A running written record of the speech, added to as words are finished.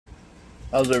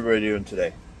How's everybody doing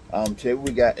today? Today what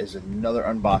we got is another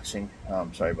unboxing.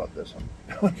 Sorry about this.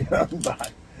 I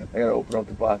gotta open up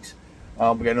the box. We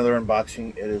got another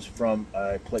unboxing. It is from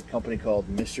a plate company called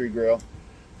Mystery Grail.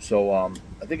 So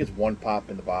I think it's one pop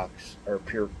in the box, or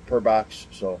per box.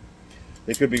 So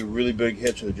they could be really big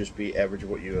hits, or they just be average of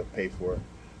what you pay for.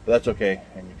 But that's okay.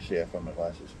 And you can see I found my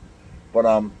glasses.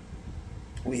 But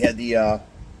we had the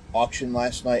auction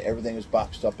last night. Everything was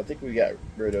boxed up. I think we got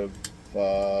rid of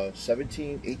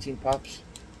 17, 18 pops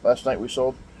last night we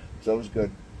sold, so it was good.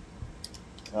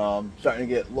 Starting to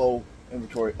get low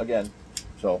inventory again.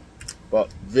 So, but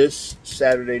this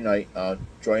Saturday night,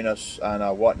 join us on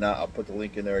Whatnot. I'll put the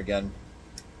link in there again.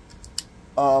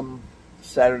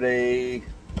 Saturday,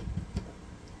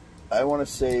 I want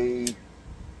to say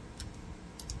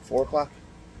 4 o'clock,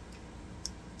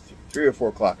 3 or 4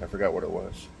 o'clock. I forgot what it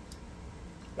was.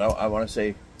 Well, I want to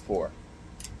say 4.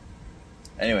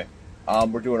 Anyway.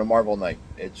 We're doing a Marvel night.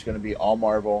 It's going to be all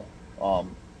Marvel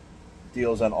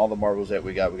deals on all the Marvels that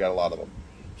we got. We got a lot of them.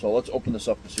 So let's open this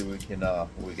up and see what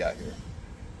we got here.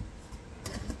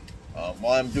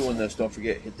 While I'm doing this, don't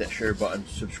forget hit that share button.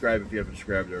 Subscribe if you haven't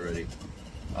subscribed already.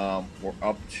 We're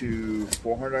up to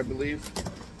 400, I believe.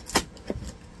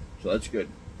 So that's good.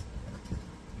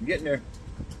 I'm getting there.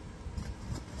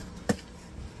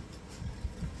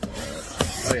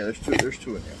 Oh yeah, there's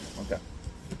two in here. Okay.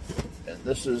 And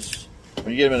this is.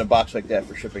 When you get them in a box like that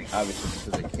for shipping,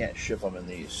 obviously, because they can't ship them in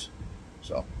these.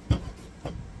 So,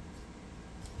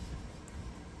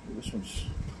 this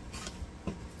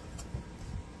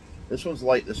one's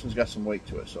light. This one's got some weight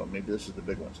to it. So maybe this is the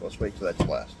big one. So let's wait till that's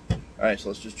last. All right. So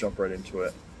let's just jump right into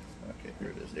it. Okay, here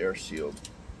it is. They are sealed.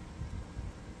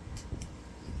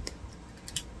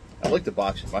 I like the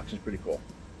boxing. The boxing's pretty cool.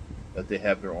 That they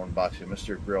have their own boxing.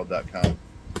 MrGrail.com.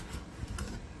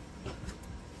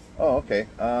 Oh, okay.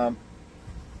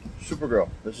 Supergirl.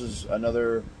 This is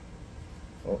another.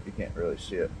 Oh, you can't really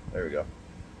see it. There we go.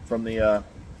 From the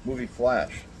movie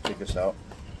Flash. Take us out.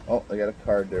 Oh, they got a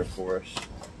card there for us,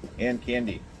 and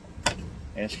candy.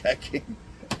 And it's got candy.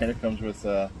 And it comes with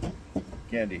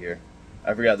candy here.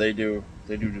 I forgot they do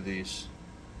these.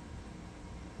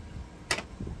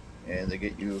 And they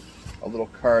get you a little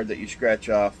card that you scratch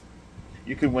off.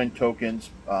 You can win tokens,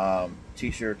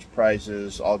 T-shirts,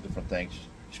 prizes, all different things.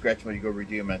 Scratch them when you go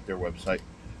redeem them at their website.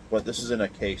 But this is in a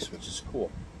case, which is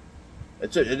cool.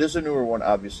 It is a newer one,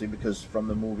 obviously, because from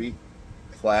the movie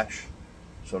Flash.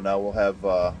 So now we'll have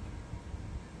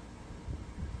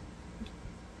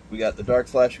we got the Dark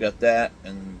Flash, we got that,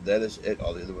 and that is it.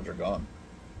 All the other ones are gone.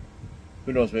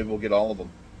 Who knows? Maybe we'll get all of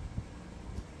them.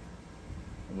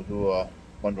 And we'll do a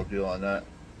bundle deal on that.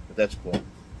 But that's cool.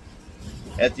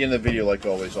 At the end of the video, like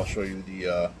always, I'll show you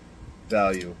the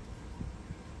value.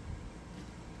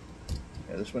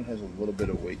 Yeah, this one has a little bit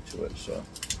of weight to it, so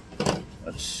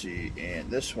let's see. And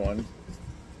this one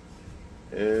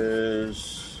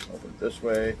is open this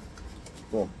way.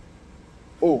 Boom.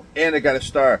 Oh, and it got a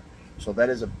star. So that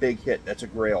is a big hit. That's a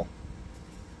Grail.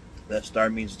 That star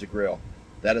means it's a Grail.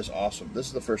 That is awesome. This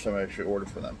is the first time I actually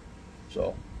ordered for them.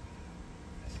 So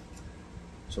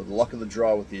the luck of the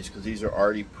draw with these, because these are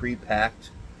already pre-packed.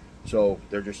 So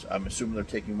they're just, I'm assuming they're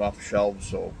taking them off shelves.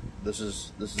 So this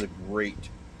is a great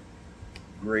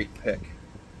pick.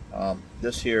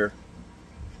 This here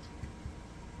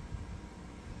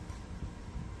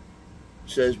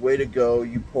says, "Way to go,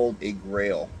 you pulled a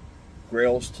Grail."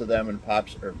 Grails to them and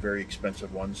pops are very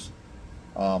expensive ones.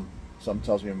 Something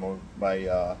tells me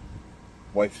my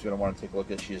wife's going to want to take a look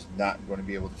at it. She is not going to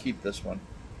be able to keep this one,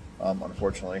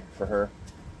 unfortunately for her.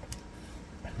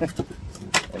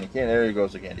 And again, there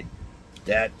goes the candy.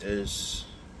 That is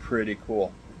pretty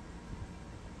cool.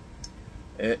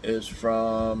 It is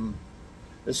from,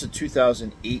 this is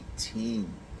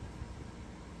 2018.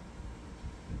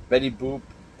 Betty Boop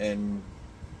and,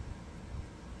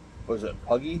 what was it,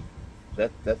 Puggy?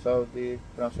 That's how they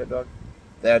pronounce that dog?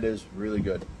 That is really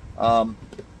good.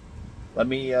 Let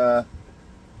me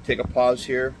take a pause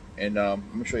here, and I'm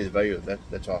going to show you the value of that.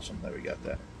 That's awesome that we got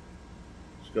that.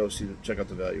 Let's go check out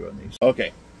the value on these.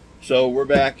 Okay, so we're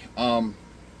back.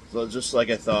 So just like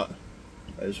I thought,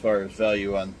 as far as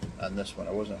value on this one,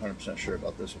 I wasn't 100% sure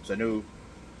about this one, because I knew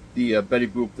the Betty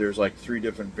Boop, there's like 3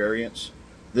 different variants.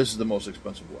 This is the most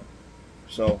expensive one.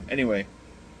 So anyway,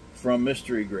 from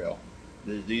Mystery Grail,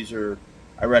 these are,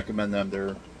 I recommend them.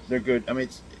 They're good. I mean,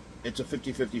 it's a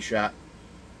 50-50 shot.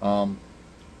 You're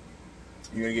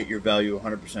gonna get your value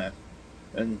 100%.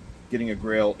 And getting a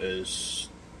Grail is,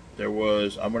 I'm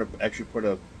gonna actually put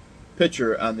a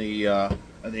picture on the end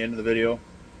of the video.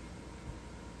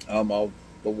 Of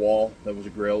the wall that was a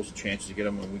Grails, chances to get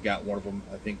them, and we got one of them.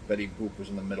 I think Betty Boop was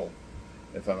in the middle.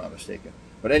 if I'm not mistaken.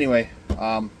 But anyway,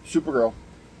 Supergirl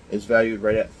is valued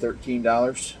right at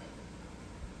 $13.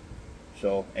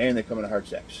 So, and they come in hard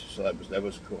sacks, so that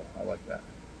was cool. I like that.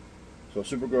 So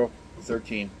Supergirl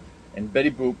 13, and Betty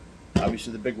Boop,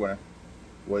 obviously the big winner,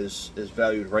 is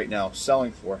valued right now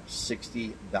selling for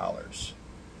 $60.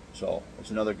 So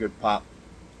it's another good pop.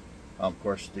 Of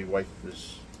course, the wife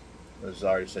has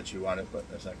already said she wanted it, but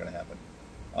that's not going to happen.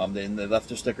 Then they left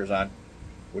the stickers on,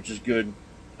 which is good.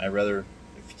 I rather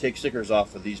if you take stickers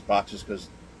off of these boxes because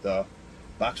the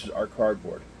boxes are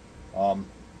cardboard.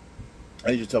 I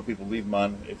usually tell people leave them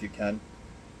on if you can,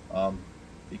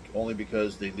 only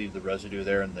because they leave the residue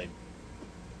there and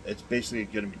it's basically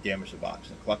going to be damage to the box.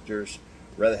 And collectors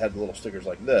rather have the little stickers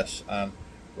like this on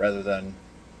rather than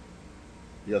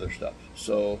the other stuff.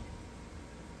 So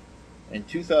in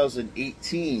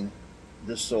 2018,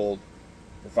 this sold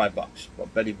for $5.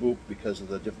 But Betty Boop, because of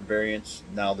the different variants,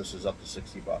 now this is up to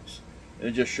 $60. And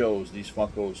it just shows these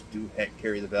Funkos do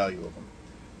carry the value of them.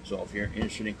 So if you're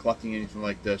interested in collecting anything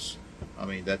like this, I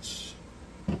mean, that's,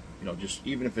 just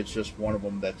even if it's just one of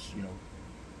them that's,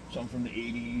 some from the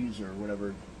 80s or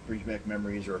whatever, brings back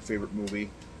memories or a favorite movie.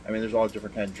 I mean, there's all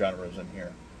different kind of genres in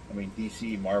here. I mean,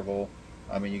 DC, Marvel.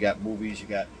 I mean, you got movies, you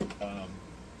got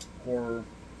horror.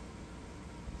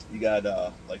 You got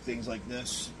like things like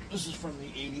this. This is from the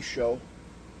 80s show.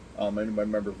 Anybody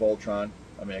remember Voltron?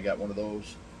 I mean, I got one of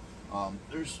those.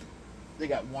 They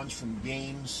got ones from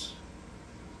games.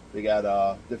 They got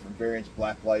different variants,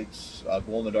 black lights,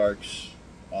 glow in the darks,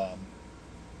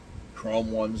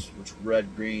 chrome ones, which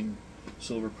red, green,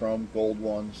 silver, chrome, gold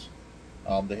ones.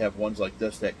 They have ones like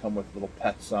this that come with little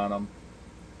pets on them,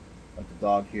 like the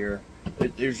dog here.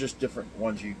 There's just different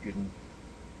ones you can,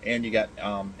 and you got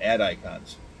ad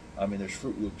icons. I mean, there's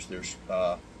Fruit Loops, there's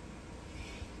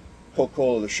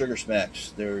Coca-Cola, there's Sugar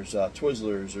Smacks, there's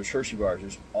Twizzlers, there's Hershey bars,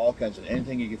 there's all kinds of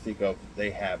anything you can think of. They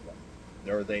have them.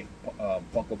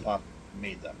 Funko Pop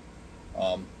made them.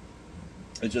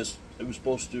 It was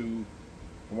supposed to,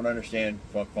 from what I understand,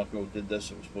 Funko did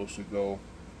this. It was supposed to go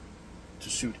to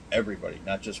suit everybody,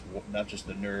 not just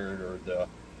the nerd or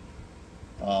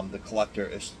the collector.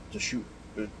 It's to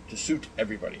suit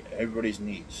everybody's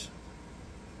needs.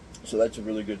 So that's a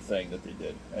really good thing that they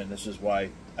did, and this is why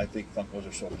I think Funkos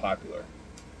are so popular.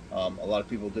 A lot of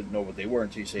people didn't know what they were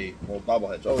until you say, well,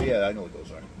 bobbleheads. Oh yeah, I know what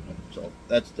those are. So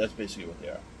that's basically what they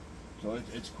are. So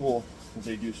it's cool that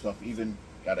they do stuff. I even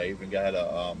got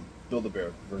a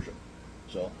Build-A-Bear version.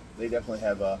 So they definitely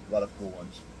have a lot of cool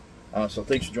ones. So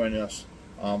thanks for joining us.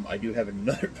 I do have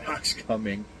another box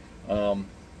coming. I'm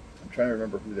trying to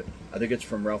remember I think it's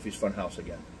from Ralphie's Funhouse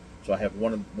again. So I have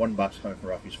one box coming from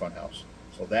Ralphie's Funhouse.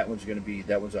 So that one's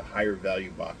a higher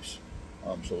value box.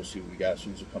 So we'll see what we got. As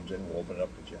soon as it comes in, we'll open it up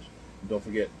with you. And don't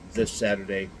forget, this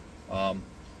Saturday, and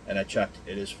I checked,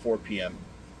 it is 4 p.m.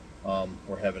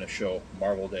 We're having a show,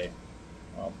 Marvel Day.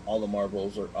 All the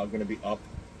Marvels are going to be up.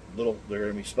 There are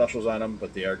going to be specials on them,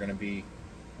 but they are going to be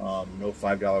no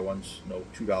 $5 ones, no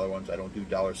 $2 ones. I don't do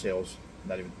dollar sales,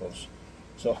 not even close.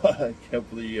 So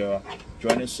hopefully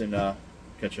join us and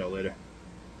catch y'all later.